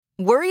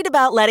Worried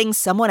about letting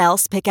someone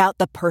else pick out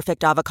the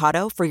perfect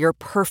avocado for your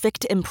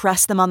perfect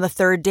impress them on the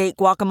third date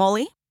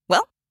guacamole?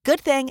 Well, good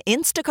thing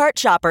Instacart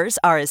shoppers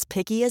are as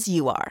picky as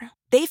you are.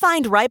 They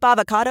find ripe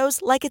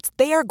avocados like it's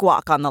their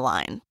guac on the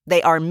line.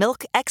 They are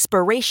milk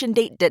expiration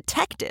date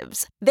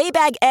detectives. They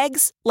bag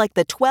eggs like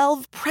the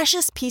 12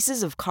 precious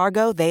pieces of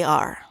cargo they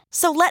are.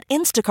 So let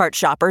Instacart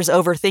shoppers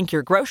overthink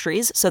your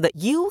groceries so that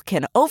you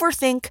can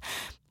overthink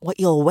what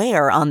you'll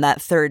wear on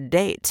that third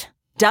date.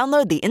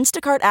 Download the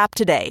Instacart app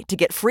today to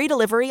get free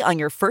delivery on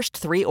your first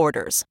 3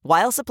 orders,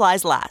 while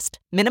supplies last.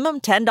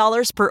 Minimum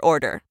 $10 per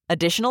order.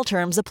 Additional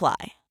terms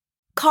apply.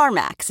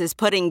 CarMax is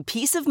putting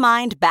peace of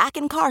mind back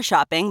in car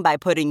shopping by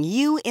putting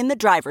you in the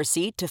driver's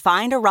seat to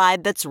find a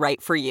ride that's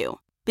right for you.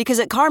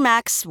 Because at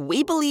CarMax,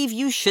 we believe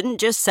you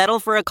shouldn't just settle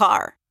for a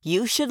car.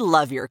 You should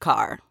love your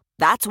car.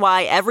 That's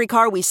why every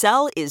car we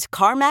sell is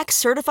CarMax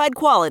certified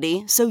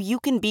quality, so you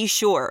can be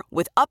sure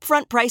with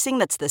upfront pricing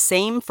that's the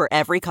same for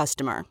every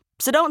customer.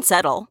 So don't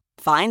settle.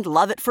 Find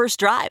love at first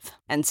drive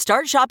and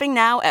start shopping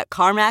now at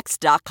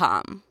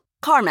CarMax.com.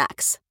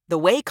 CarMax, the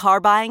way car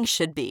buying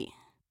should be.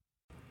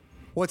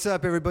 What's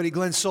up, everybody?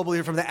 Glenn Sobel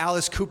here from the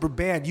Alice Cooper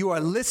Band. You are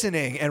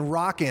listening and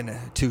rocking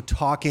to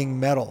Talking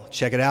Metal.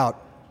 Check it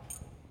out.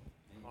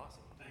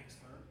 Awesome. Thanks,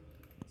 sir.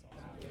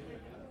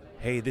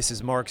 Hey, this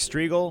is Mark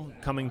Striegel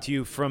coming to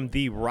you from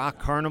the Rock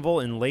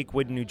Carnival in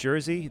Lakewood, New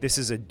Jersey. This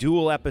is a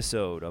dual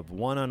episode of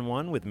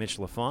One-on-One with Mitch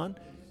Lafon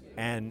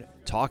and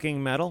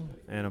Talking Metal.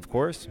 And, of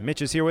course,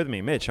 Mitch is here with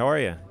me. Mitch, how are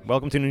you?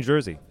 Welcome to New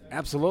Jersey.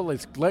 Absolutely.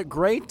 It's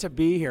great to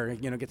be here.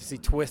 You know, get to see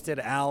Twisted,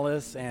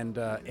 Alice, and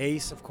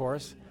Ace, of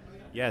course.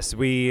 Yes,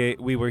 we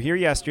were here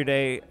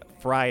yesterday,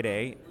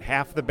 Friday.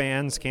 Half the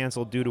bands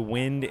canceled due to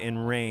wind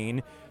and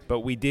rain,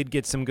 but we did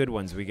get some good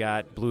ones. We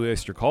got Blue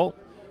Oyster Cult,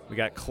 we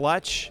got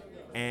Clutch,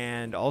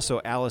 and also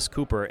Alice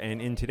Cooper.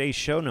 And in today's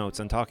show notes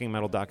on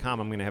TalkingMetal.com,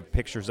 I'm going to have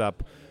pictures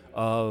up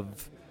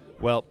of,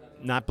 well,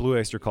 not Blue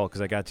Oyster Cult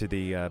because I got to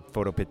the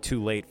photo pit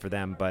too late for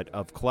them, but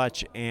of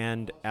Clutch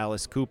and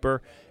Alice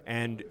Cooper.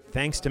 And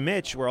thanks to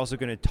Mitch, we're also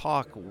going to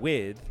talk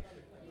with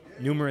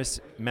numerous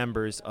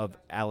members of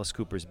Alice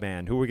Cooper's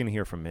band. Who are we going to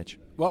hear from, Mitch?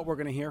 Well, we're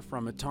going to hear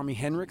from Tommy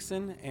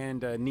Henriksen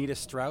and Nita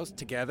Strauss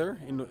together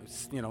in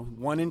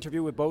one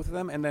interview with both of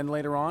them, and then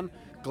later on,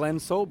 Glenn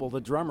Sobel,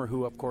 the drummer,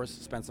 who of course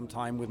spent some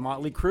time with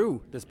Motley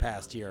Crue this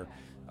past year,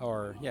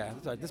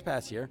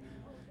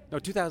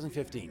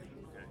 2015.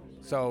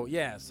 So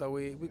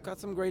we've got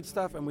some great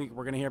stuff, and we're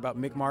going to hear about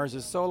Mick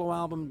Mars' solo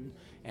album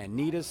and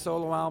Nita's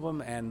solo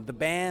album, and the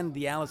band,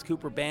 the Alice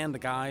Cooper Band, the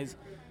guys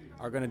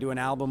are going to do an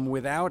album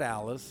without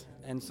Alice.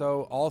 And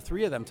so all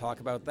three of them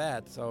talk about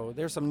that. So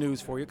there's some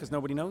news for you because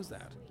nobody knows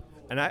that.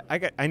 And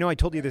I know I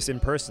told you this in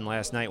person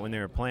last night when they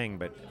were playing,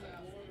 but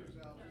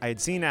I had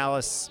seen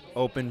Alice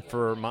open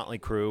for Motley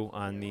Crue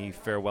on the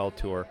farewell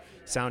tour.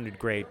 Sounded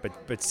great,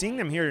 but seeing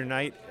them here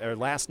tonight or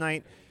last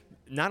night,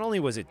 not only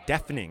was it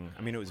deafening,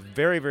 I mean it was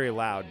very, very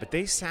loud, but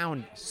they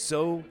sound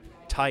so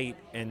tight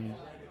and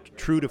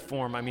true to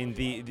form. I mean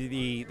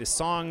the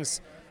songs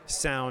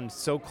sound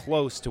so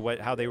close to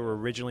how they were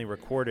originally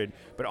recorded,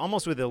 but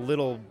almost with a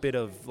little bit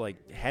of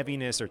like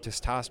heaviness or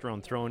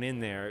testosterone thrown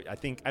in there.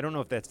 I don't know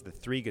if that's the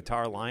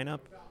 3-guitar lineup.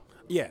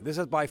 Yeah, this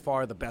is by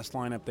far the best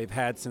lineup they've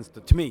had since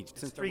 3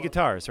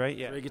 guitars, right?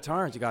 Yeah, 3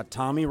 guitars. You got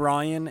Tommy,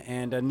 Ryan,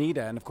 and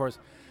Anita, and of course,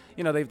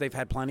 you know they've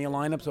had plenty of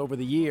lineups over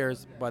the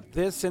years, but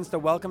this, since the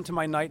Welcome to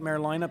My Nightmare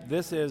lineup,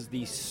 this is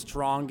the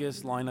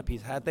strongest lineup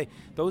he's had.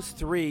 Those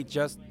three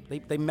just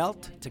they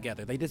melt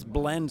together. They just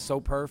blend so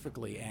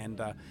perfectly,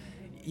 and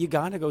you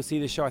got to go see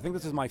the show. I think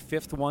this is my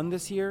 5th one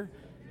this year,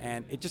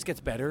 and it just gets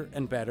better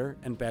and better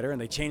and better. And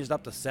they changed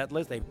up the set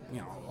list. They,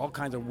 all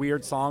kinds of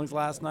weird songs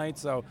last night.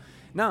 So,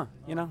 no,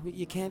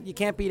 you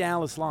can't beat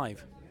Alice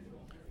live.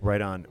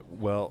 Right on.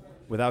 Well,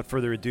 without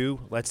further ado,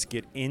 let's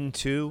get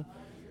into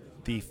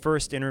the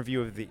first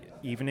interview of the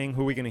evening.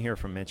 Who are we going to hear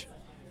from, Mitch?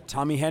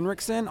 Tommy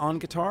Henriksen on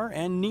guitar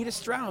and Nita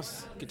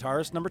Strauss,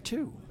 guitarist number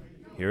 2.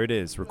 Here it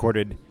is,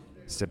 recorded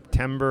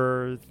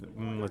September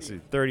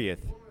 30th.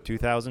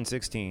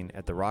 2016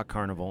 at the Rock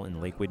Carnival in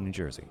Lakewood, New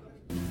Jersey.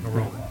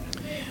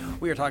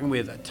 We are talking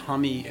with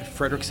Tommy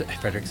Fredrickson.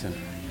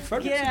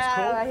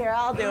 Yeah, here,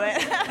 I'll do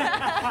it.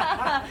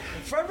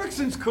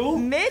 Fredrickson's cool.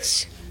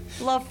 Mitch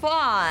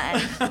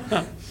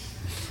Lafon.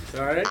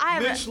 All right.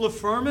 Mitch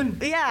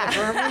LaFurman.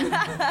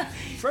 Yeah.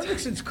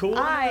 Fredrickson's cool.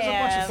 I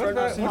am. There's a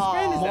bunch of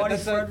Fredricksons.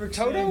 That's a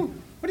Toto?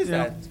 What is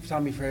that?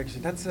 Tommy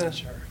Fredrickson. That's a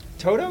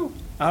Toto?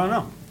 I don't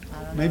know.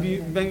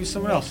 Maybe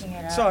someone else.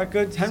 It's all right,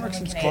 good.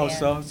 Henriksen's close,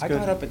 though. It's I good.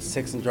 got up at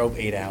 6 and drove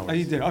 8 hours. Oh,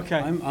 you did?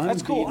 Okay.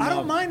 That's cool. I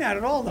don't mind that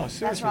at all, though.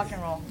 Seriously. That's rock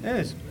and roll. It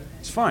is.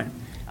 It's fine.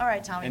 All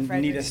right, Tommy And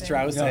Fredrickson. Nita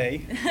Strauss,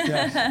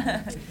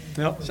 Yes.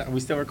 Yep. Are we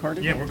still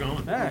recording? Yeah, we're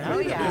going. Oh,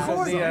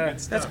 yeah.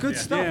 That's good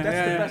stuff. That's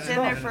the best It's in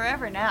there stuff.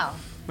 forever now.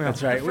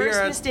 That's right. The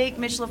first mistake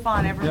Mitch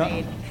Lafon ever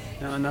made.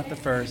 No, not the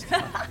first.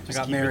 I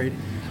got married.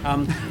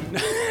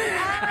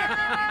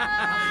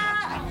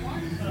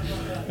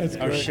 That's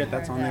oh, shit,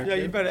 that's on there. Yeah,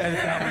 you better edit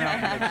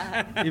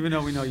that one out. Even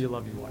though we know you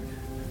love your wife.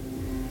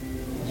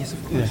 Yes,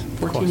 of course. Yeah, of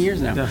 14 course.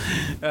 years now.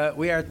 Yeah.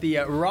 We are at the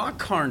Rock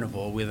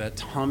Carnival with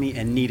Tommy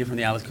and Nita from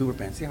the Alice Cooper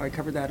Band. See how I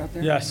covered that up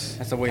there? Yes.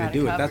 That's the way Got to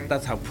do it it. covered.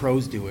 That's how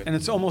pros do it. And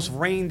it's almost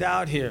rained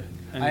out here.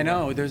 I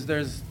know.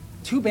 There's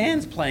 2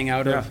 bands playing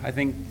out of, Yeah. I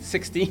think,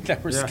 16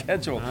 that were Yeah.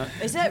 scheduled.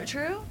 Is that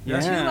true? Yeah.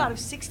 2 out of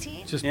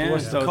 16? Just Yeah, Blue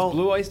Oyster so it's Cult.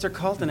 Blue Oyster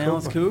Cult and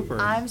Alice Cooper.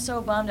 I'm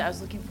so bummed. I was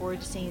looking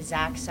forward to seeing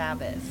Zach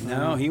Sabbath.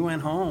 No, he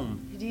went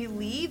home. Did he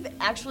leave?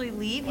 Actually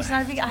leave? He's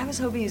not a big. I was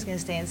hoping he was going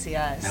to stay and see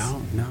us.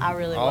 No. I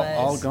really all, was.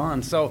 all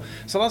gone. So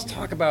let's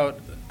talk about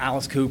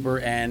Alice Cooper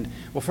and,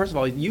 well, first of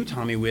all, you,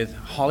 Tommy, with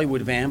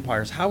Hollywood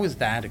Vampires. How was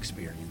that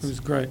experience? It was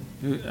great.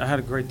 I had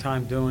a great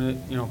time doing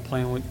it,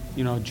 playing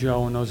with,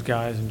 Joe and those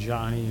guys and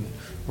Johnny and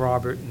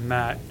Robert and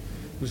Matt.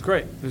 It was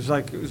great.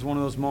 It was one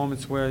of those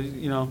moments where,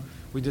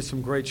 we did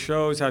some great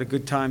shows, had a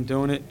good time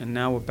doing it, and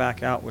now we're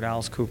back out with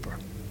Alice Cooper.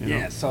 you know?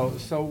 Yeah.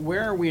 So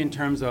where are we in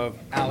terms of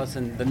Alice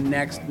and the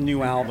next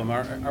new album?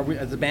 Are we,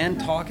 is the band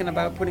talking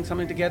about putting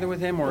something together with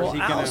him, or Well, is he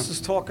gonna? Alice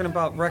is talking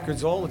about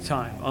records all the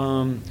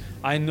time.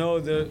 I know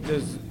that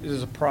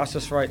there's a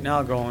process right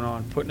now going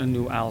on, putting a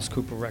new Alice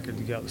Cooper record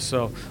together.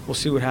 So we'll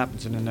see what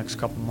happens in the next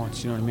couple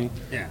months. You know what I mean?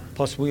 Yeah.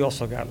 Plus, we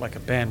also got like a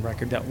band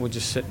record that we're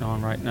just sitting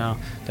on right now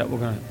that we're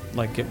gonna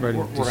like get ready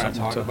We're to do going to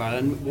something talk to. about it,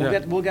 and we'll Yeah.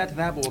 get to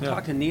that. But we'll Yeah.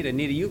 talk to Nita.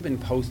 Nita, you've been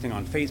posting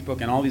on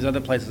Facebook and all these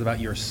other places about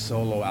your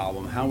solo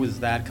album. How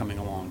is that coming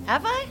along?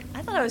 Have I?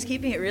 I thought I was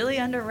keeping it really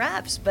under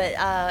wraps, but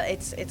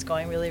it's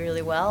going really,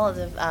 really well.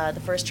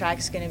 The first track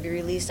is going to be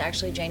released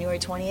actually January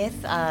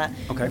 20th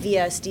Okay.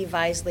 via Steve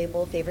Vai's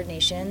label, Favored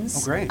Nations.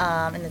 Oh, great.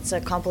 And it's a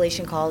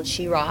compilation called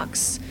She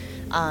Rocks.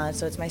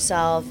 So it's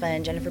myself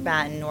and Jennifer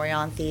Batten,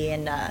 Orianthi,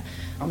 and a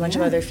bunch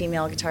of other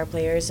female guitar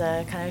players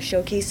kind of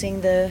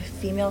showcasing the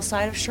female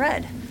side of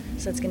shred.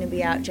 So it's going to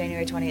be out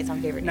January 20th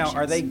on Favored Now, Nations.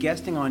 are they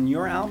guesting on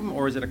your album,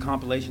 or is it a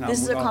compilation album?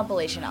 This is a with all-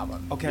 compilation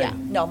album. Okay. Yeah.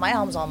 No, my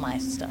album's all my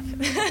stuff.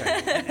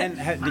 And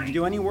did you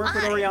do any work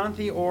with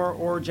Orianthi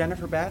or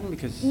Jennifer Batten?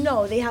 Because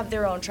No, they have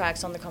their own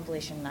tracks on the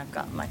compilation, and I've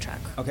got my track.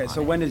 okay, on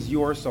so it. when does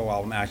your solo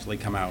album actually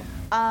come out?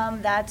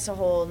 That's a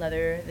whole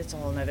nother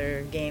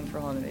game for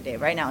a whole nother day.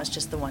 Right now, it's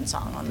just the one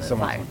song on the So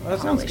live well,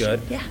 that sounds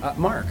good. compilation. Yeah.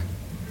 Mark.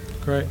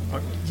 Great.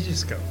 You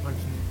just go.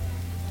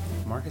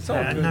 Mark is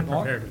I'm not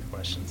prepared with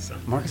questions. So.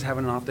 Mark is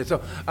having an off day.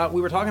 So we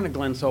were talking to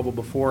Glenn Sobel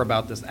before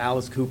about this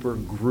Alice Cooper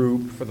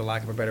group, for the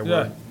lack of a better Yeah.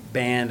 word,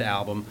 band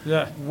album.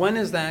 Yeah. When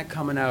is that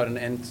coming out,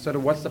 and sort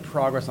of what's the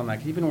progress on that?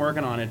 'Cause you've been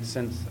working on it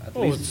since at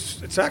Oh,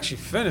 least. it's actually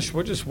finished.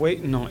 We're just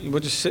waiting on it. We're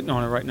just sitting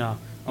on it right now.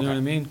 You know Okay. what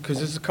I mean? Because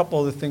there's a couple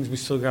other things we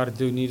still got to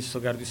do. Nita's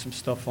still got to do some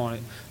stuff on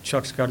it.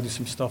 Chuck's got to do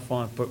some stuff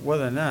on it. But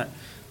other than that,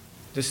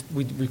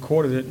 we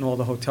recorded it in all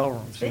the hotel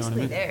rooms. You know what I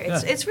Basically mean?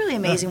 there. It's really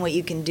amazing what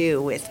you can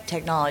do with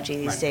technology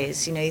these Right.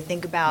 days. You know, you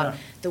think about Yeah.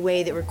 the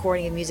way that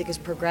recording of music has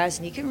progressed,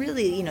 and you can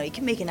really, you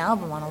can make an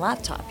album on a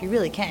laptop. You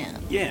really can.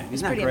 Yeah, It's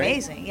isn't that pretty great?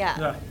 amazing. Yeah.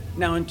 Yeah.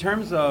 Now, in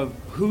terms of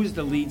who's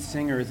the lead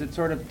singer, is it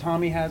sort of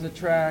Tommy has a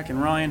track,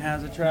 and Ryan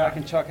has a track,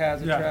 and Chuck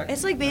has a Yeah. track?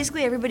 It's like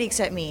basically everybody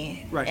except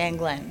me Right. and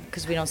Glenn,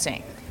 because we don't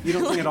sing. You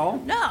don't sing at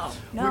all? No,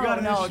 no, we got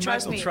an no. Trust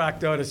instrumental me. track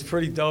though. That's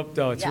pretty dope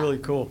though. It's Yeah. really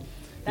cool.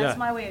 That's yeah.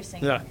 my way of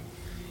singing. Yeah.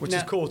 Which is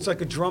Now- cool. It's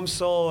like a drum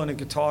solo and a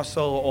guitar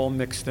solo all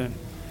mixed in.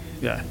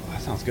 Yeah. Oh,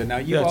 that sounds good. Now,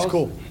 you Yeah, it's also,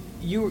 cool.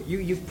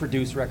 You've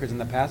produced records in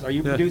the past. Are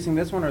you Yeah. producing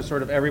this one, or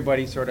sort of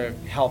everybody sort of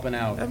helping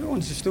out?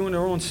 Everyone's just doing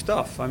their own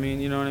stuff. I mean,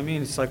 you know what I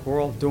mean? It's like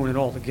we're all doing it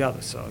all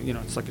together. So,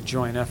 it's like a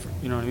joint effort.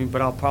 You know what I mean?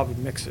 But I'll probably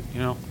mix it,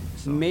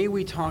 May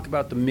we talk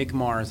about the Mick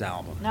Mars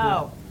album?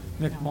 No.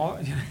 Mick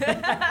Martin.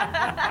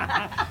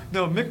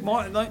 No, Mick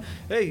Martin.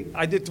 Hey,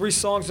 I did 3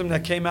 songs with him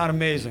that came out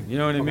amazing. You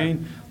know what I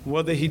mean?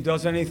 Whether he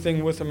does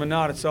anything with them or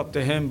not, it's up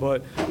to him.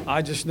 But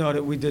I just know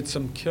that we did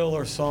some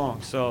killer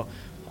songs. So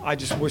I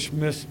just wish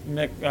Mick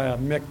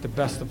the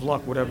best of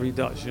luck, whatever he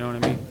does. You know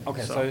what I mean?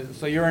 Okay,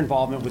 so your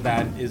involvement with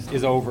that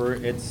is over.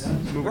 It's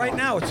moving Right on.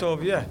 now it's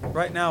over, yeah.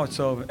 Right now it's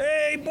over.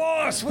 Hey,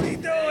 boss, what are you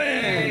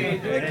doing?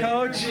 Hey,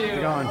 coach.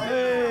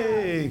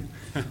 Hey.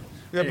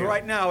 Yeah, but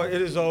right now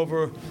it is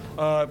over.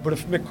 But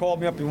if Mick called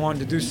me up and wanted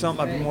to do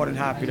something, I'd be more than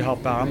happy to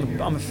help out.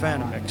 I'm a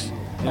fan of Mick's,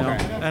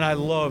 Okay. and I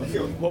love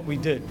what we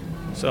did.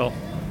 So,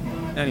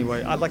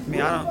 anyway, I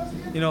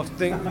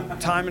if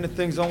timing and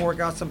things don't work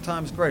out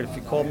sometimes, great. If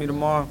you called me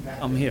tomorrow,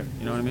 I'm here.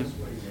 You know what I mean?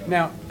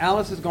 Now,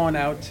 Alice is going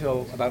out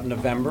till about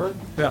November.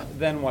 Yeah.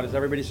 Then what? Does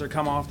everybody sort of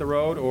come off the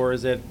road, or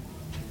is it?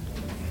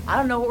 I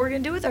don't know what we're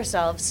going to do with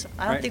ourselves.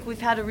 I don't Right. think we've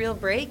had a real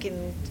break,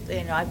 and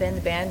I've been in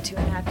the band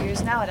 2.5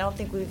 years now, and I don't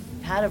think we've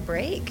had a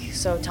break.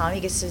 So Tommy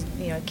gets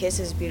to kiss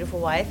his beautiful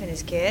wife and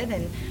his kid,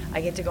 and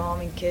I get to go home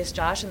and kiss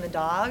Josh and the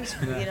dogs,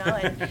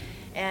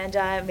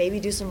 and maybe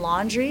do some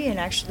laundry and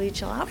actually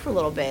chill out for a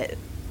little bit,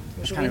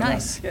 which will be Kind of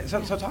nice. Yeah,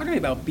 so talk to me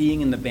about being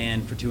in the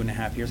band for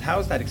 2.5 years. How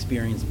has that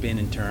experience been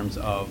in terms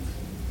of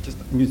just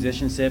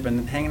musicianship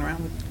and hanging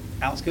around with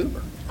Alice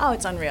Cooper? Oh,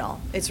 it's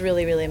unreal. It's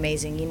really, really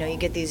amazing. You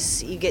get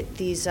these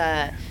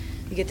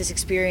you get this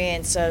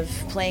experience of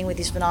playing with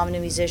these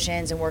phenomenal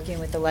musicians and working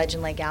with a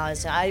legend like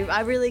Alice. I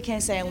really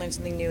can't say I learned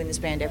something new in this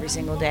band every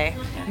single day,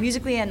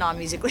 musically and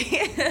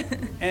non-musically.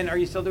 And are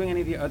you still doing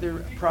any of the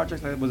other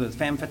projects? Like, was it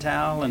Femme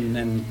Fatale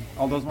and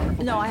all those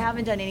wonderful No, things? I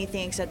haven't done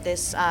anything except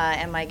this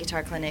and my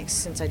guitar clinics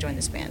since I joined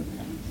this band.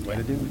 Way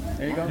to do it.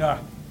 There you go. Yeah,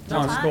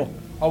 no, it's cool.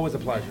 Always a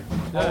pleasure.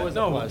 Always a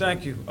No, pleasure.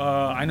 thank you.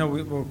 I know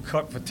we're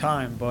cut for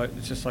time, but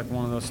it's just like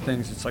one of those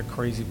things. It's like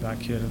crazy back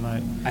here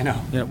tonight. I know.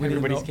 Yeah, we didn't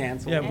Everybody's know-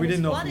 canceled. Yeah, And we it's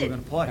didn't know if we were flooded.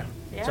 going to play.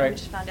 Yeah, right. we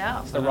just found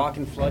out. The Rock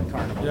and Flood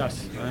Carnival.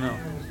 Yes, I know.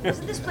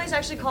 Isn't this place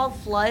actually called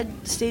Flood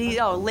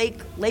Stadium? Oh,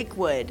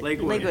 Lakewood.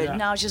 Lakewood, yeah.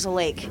 Now it's just a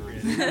lake.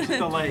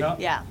 The lake.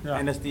 Yeah. Yeah.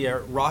 And it's the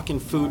Rock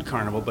and Food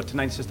Carnival, but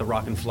tonight's just the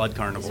Rock and Flood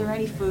Carnival. Is there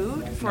any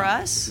food for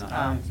us? No.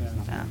 Oh,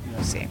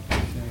 we'll see.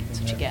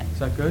 That's what you get. Is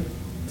that good?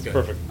 It's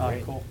perfect. All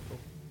right, cool.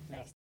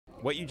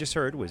 What you just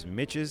heard was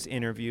Mitch's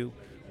interview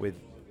with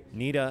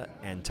Nita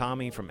and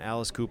Tommy from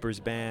Alice Cooper's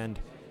band,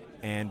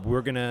 and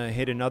we're going to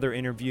hit another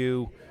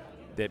interview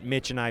that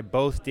Mitch and I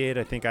both did.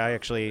 I think I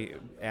actually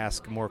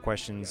asked more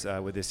questions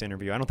with this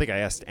interview. I don't think I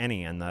asked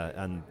any on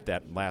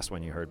that last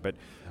one you heard, but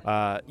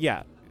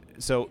yeah.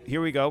 So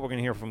here we go. We're going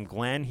to hear from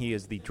Glenn. He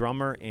is the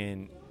drummer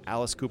in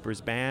Alice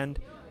Cooper's band.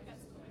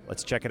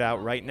 Let's check it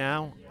out right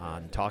now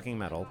on Talking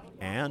Metal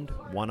and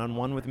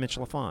One-on-One with Mitch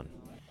LaFon.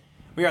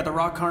 We are at the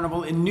Rock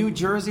Carnival in New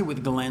Jersey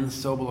with Glenn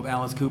Sobel of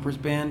Alice Cooper's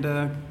band.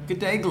 Good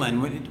day,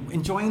 Glenn.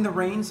 Enjoying the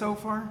rain so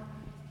far?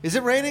 Is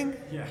it raining?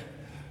 Yeah.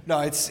 No,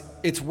 it's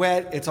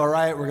wet. It's all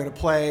right. We're going to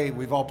play.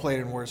 We've all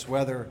played in worse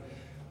weather.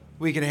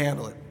 We can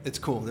handle it. It's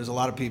cool. There's a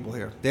lot of people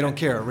here. They don't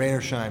care, rain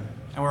or shine.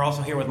 And we're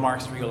also here with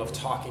Mark Striegel of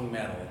Talking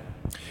Metal.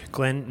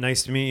 Glenn,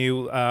 nice to meet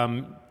you.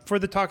 For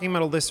the Talking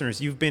Metal listeners,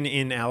 you've been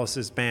in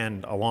Alice's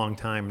band a long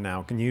time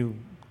now.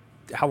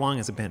 How long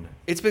has it been?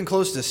 It's been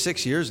close to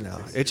 6 years now.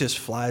 It just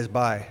flies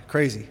by.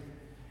 Crazy.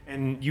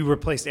 And you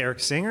replaced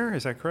Eric Singer,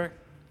 is that correct?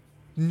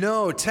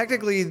 No,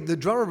 technically, the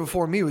drummer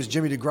before me was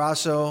Jimmy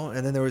DeGrasso,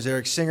 and then there was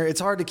Eric Singer.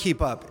 It's hard to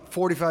keep up.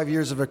 45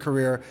 years of a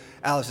career,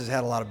 Alice has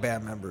had a lot of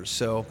band members,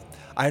 so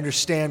I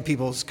understand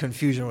people's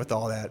confusion with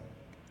all that.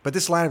 But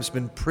this lineup's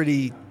been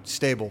pretty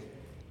stable.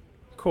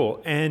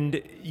 Cool.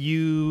 And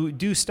you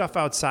do stuff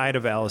outside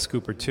of Alice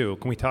Cooper, too.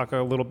 Can we talk a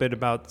little bit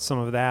about some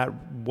of that?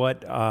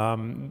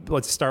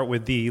 Let's start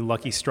with the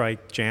Lucky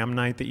Strike Jam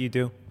Night that you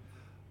do.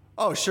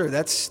 Oh, sure.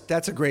 That's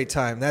a great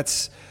time.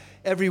 That's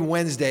every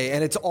Wednesday,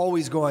 and it's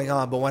always going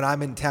on. But when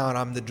I'm in town,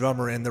 I'm the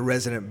drummer in the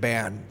resident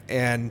band.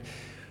 And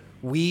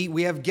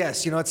we have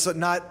guests. You know, it's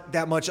not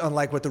that much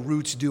unlike what the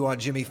Roots do on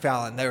Jimmy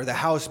Fallon. They're the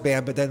house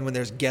band, but then when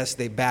there's guests,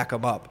 they back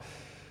them up.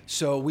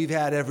 So we've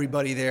had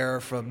everybody there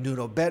from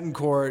Nuno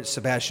Bettencourt,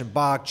 Sebastian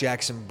Bach,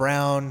 Jackson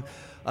Brown,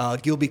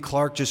 Gilby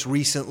Clarke just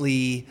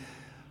recently,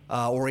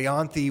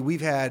 Orianthi.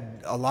 We've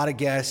had a lot of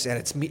guests, and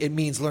it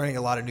means learning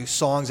a lot of new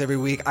songs every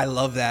week. I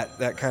love that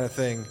kind of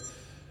thing.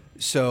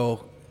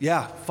 So,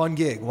 yeah, fun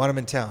gig when I'm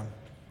in town.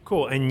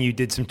 Cool. And you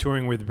did some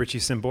touring with Richie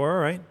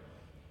Sambora, right?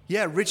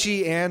 Yeah,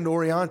 Richie and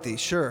Orianthi,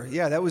 sure.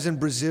 Yeah, that was in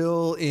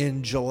Brazil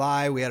in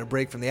July. We had a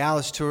break from the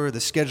Alice tour. The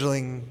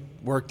scheduling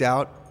worked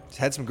out.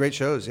 Had some great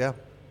shows, yeah.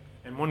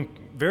 And one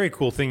very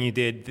cool thing you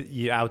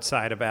did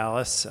outside of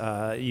Alice,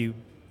 you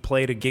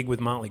played a gig with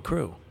Motley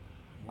Crue.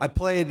 I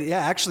played,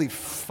 actually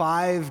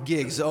 5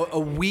 gigs, a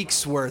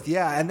week's worth.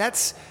 Yeah, and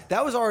that's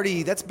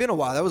been a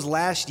while. That was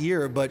last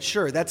year, but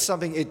sure, that's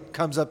something, it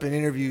comes up in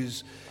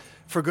interviews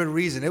for good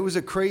reason. It was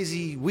a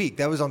crazy week.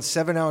 That was on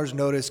 7 hours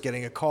notice,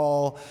 getting a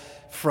call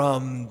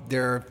from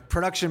their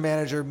production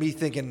manager, me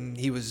thinking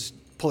he was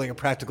pulling a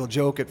practical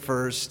joke at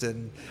first.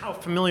 And How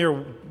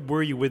familiar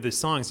were you with the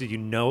songs? Did you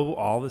know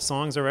all the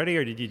songs already,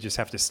 or did you just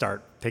have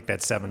to take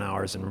that 7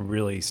 hours and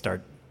really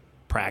start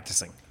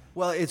practicing?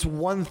 well, it's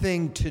one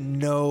thing to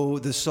know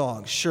the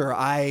songs. Sure,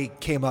 I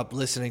came up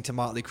listening to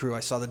Motley Crue.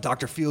 I saw the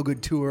Dr.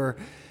 Feelgood tour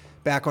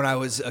back when I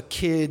was a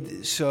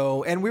kid.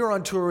 And we were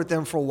on tour with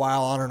them for a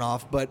while, on and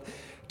off. But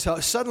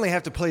to suddenly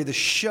have to play the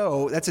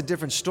show, that's a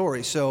different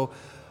story. So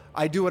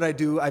I do what I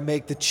do. I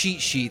make the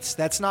cheat sheets.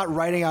 That's not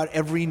writing out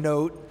every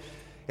note.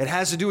 It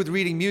has to do with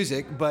reading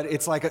music, but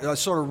it's like a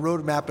sort of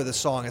roadmap of the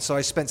song. And so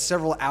I spent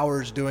several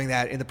hours doing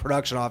that in the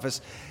production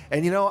office.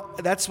 And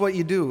that's what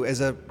you do as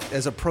a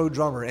pro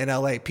drummer in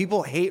LA.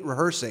 People hate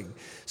rehearsing.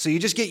 So you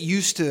just get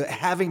used to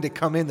having to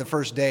come in the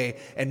first day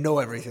and know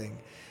everything.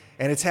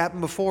 And it's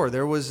happened before.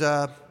 There was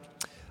a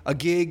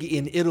gig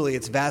in Italy.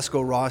 It's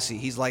Vasco Rossi.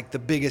 He's like the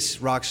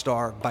biggest rock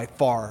star by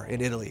far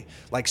in Italy.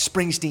 Like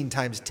Springsteen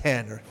times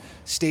 10, or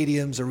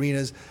stadiums,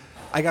 arenas.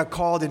 I got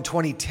called in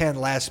 2010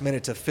 last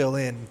minute to fill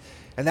in.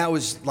 And that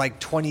was like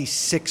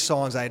 26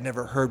 songs I had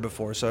never heard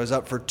before. So I was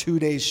up for 2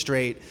 days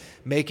straight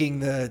making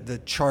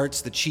the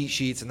charts, the cheat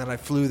sheets, and then I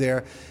flew there.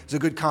 It was a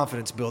good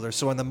confidence builder.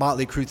 So when the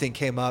Motley Crue thing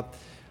came up, a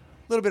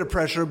little bit of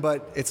pressure,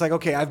 but it's like,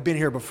 okay, I've been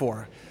here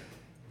before.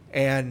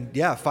 And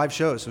yeah, 5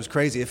 shows. It was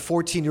crazy. If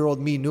 14-year-old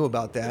me knew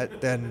about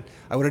that, then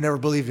I would have never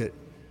believed it.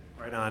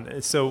 Right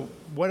on. So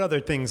what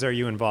other things are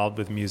you involved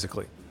with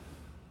musically?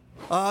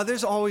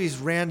 There's always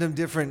random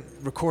different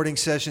recording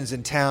sessions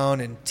in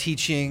town and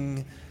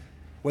teaching.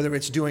 whether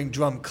it's doing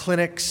drum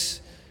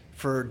clinics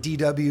for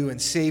DW and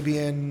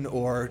Sabian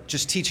or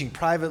just teaching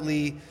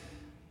privately.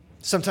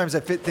 Sometimes I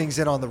fit things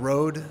in on the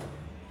road.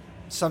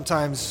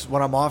 Sometimes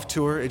when I'm off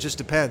tour, it just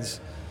depends.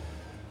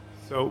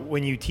 So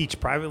when you teach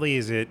privately,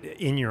 is it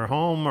in your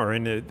home or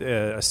in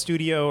a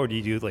studio, or do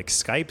you do like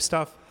Skype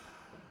stuff?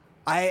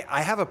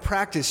 I have a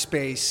practice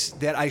space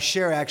that I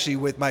share actually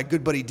with my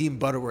good buddy Dean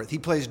Butterworth. He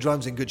plays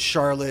drums in Good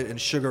Charlotte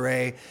and Sugar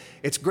Ray.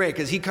 It's great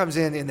because he comes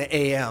in the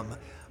AM.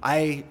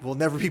 I will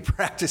never be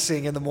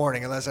practicing in the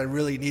morning unless I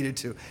really needed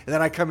to. And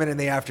then I come in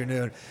the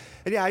afternoon.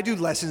 And yeah, I do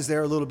lessons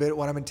there a little bit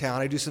when I'm in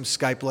town. I do some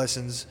Skype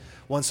lessons.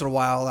 Once in a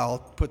while, I'll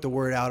put the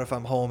word out if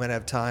I'm home and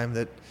have time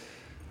that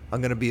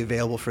I'm going to be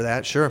available for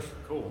that. Sure.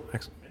 Cool.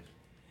 Excellent.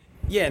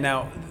 Yeah,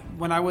 now,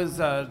 when I was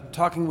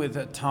talking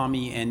with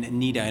Tommy and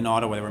Nita in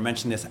Ottawa, they were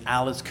mentioning this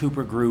Alice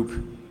Cooper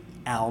Group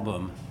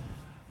album.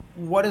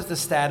 What is the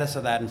status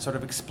of that? And sort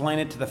of explain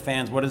it to the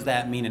fans. What does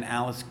that mean, an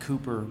Alice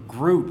Cooper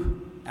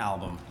Group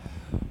album?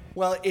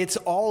 Well, it's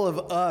all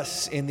of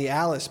us in the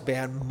Alice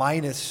band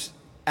minus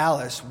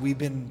Alice. We've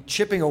been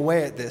chipping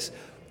away at this.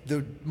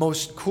 The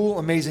most cool,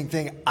 amazing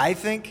thing, I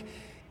think,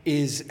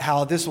 is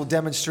how this will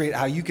demonstrate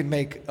how you can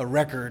make a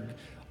record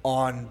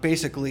on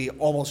basically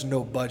almost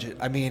no budget.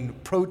 I mean,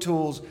 Pro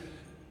Tools,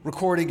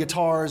 recording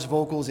guitars,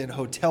 vocals in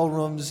hotel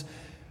rooms.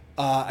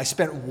 I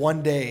spent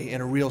one day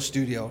in a real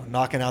studio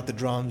knocking out the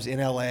drums in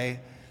LA,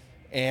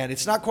 and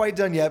it's not quite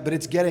done yet, but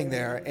it's getting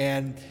there.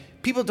 And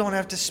people don't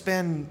have to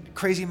spend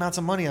crazy amounts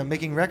of money on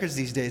making records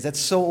these days. That's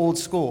so old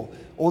school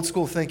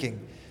thinking.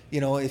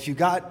 You know, if you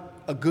got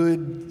a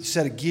good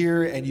set of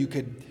gear and you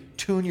could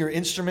tune your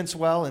instruments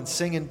well and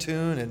sing in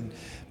tune and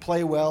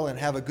play well and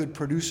have a good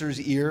producer's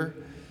ear,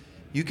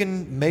 you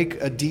can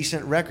make a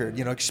decent record.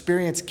 You know,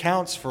 experience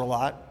counts for a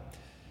lot.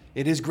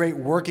 It is great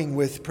working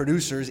with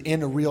producers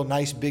in a real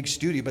nice big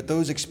studio, but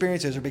those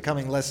experiences are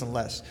becoming less and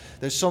less.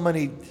 There's so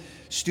many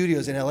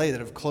studios in LA that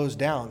have closed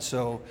down,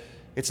 so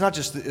it's not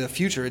just the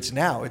future, it's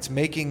now. It's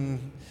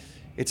making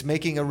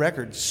a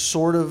record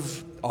sort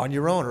of on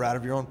your own or out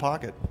of your own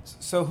pocket.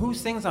 So who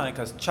sings on it?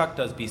 Because Chuck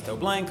does Bisto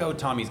Blanco,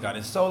 Tommy's got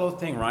his solo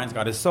thing, Ryan's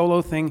got his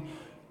solo thing.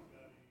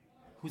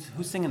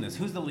 Who's singing this?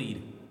 Who's the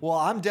lead? Well,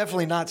 I'm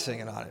definitely not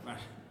singing on it.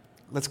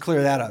 Let's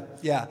clear that up.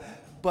 Yeah.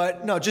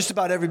 But no, just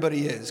about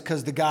everybody is,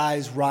 because the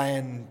guys,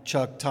 Ryan,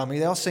 Chuck, Tommy,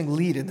 they all sing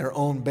lead in their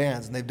own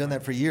bands, and they've done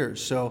that for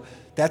years. So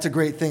that's a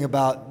great thing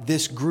about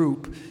this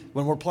group.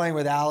 When we're playing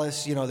with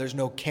Alice, you know, there's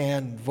no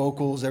canned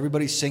vocals.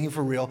 Everybody's singing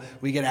for real.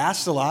 We get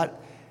asked a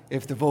lot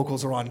if the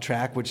vocals are on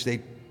track, which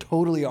they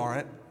totally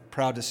aren't,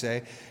 proud to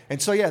say.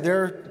 And so, yeah,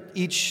 they're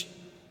each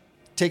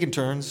taking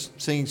turns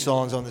singing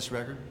songs on this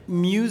record.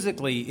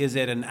 Musically, is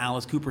it an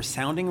Alice Cooper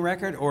sounding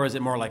record, or is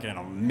it more like,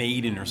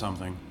 Maiden or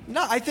something?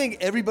 No, I think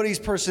everybody's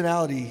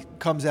personality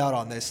comes out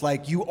on this.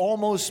 Like, you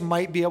almost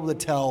might be able to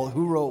tell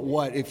who wrote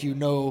what if you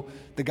know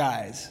the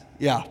guys.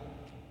 Yeah.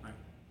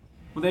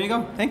 Well, there you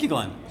go. Thank you,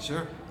 Glenn.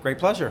 Sure. Great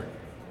pleasure.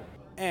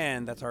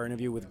 And that's our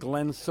interview with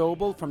Glenn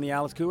Sobel from the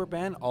Alice Cooper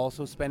Band,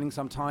 also spending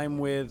some time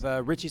with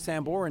Richie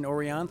Sambora and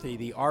Orianthi,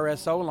 the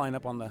RSO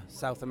lineup on the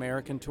South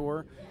American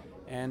tour.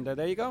 And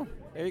there you go.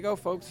 There you go,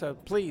 folks.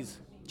 Please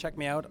check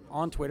me out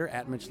on Twitter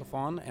at Mitch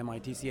Lafon,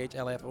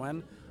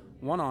 MITCHLAFON,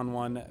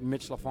 one-on-one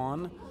Mitch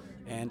Lafon,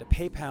 and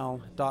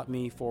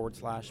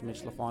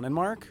paypal.me/Mitch Lafon. And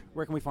Mark,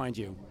 where can we find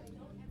you?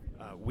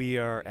 We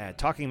are at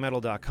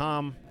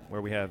TalkingMetal.com,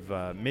 where we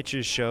have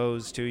Mitch's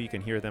shows, too. You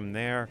can hear them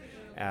there.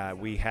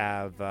 We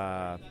have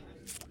a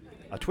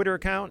Twitter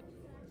account.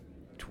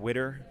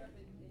 Twitter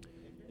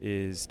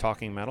is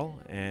Talking Metal,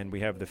 and we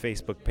have the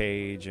Facebook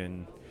page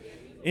and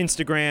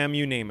Instagram,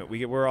 you name it.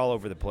 We're all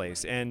over the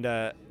place. And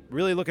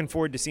really looking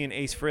forward to seeing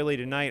Ace Frehley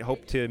tonight.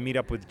 Hope to meet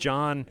up with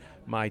John,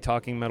 my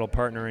Talking Metal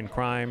partner in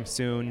crime,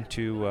 soon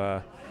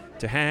to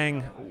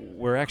hang.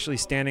 We're actually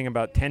standing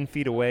about 10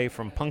 feet away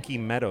from Punky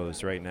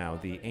Meadows right now.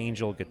 The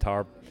Angel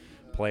guitar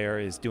player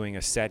is doing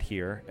a set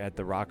here at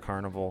the Rock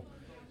Carnival.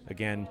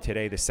 Again,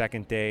 today, the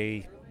second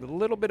day, a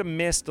little bit of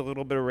mist, a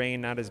little bit of rain,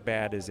 not as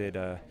bad as it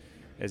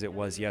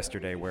was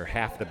yesterday, where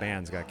half the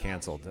bands got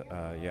canceled.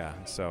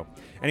 So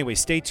anyway,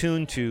 stay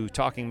tuned to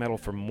Talking Metal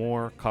for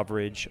more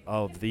coverage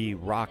of the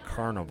Rock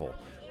Carnival,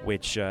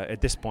 which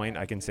at this point,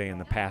 I can say in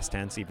the past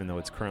tense, even though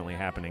it's currently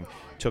happening,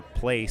 took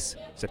place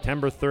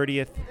September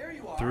 30th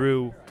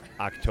through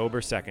October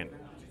 2nd.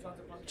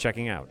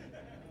 Checking out.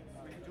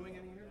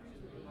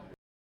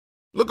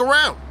 Look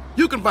around.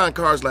 You can find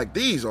cars like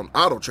these on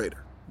AutoTrader.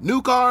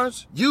 New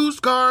cars,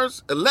 used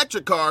cars,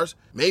 electric cars,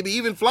 maybe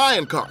even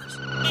flying cars.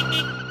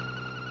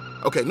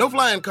 Okay, no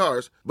flying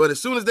cars, but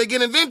as soon as they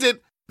get invented,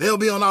 they'll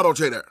be on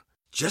AutoTrader.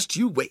 Just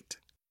you wait.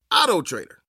 AutoTrader.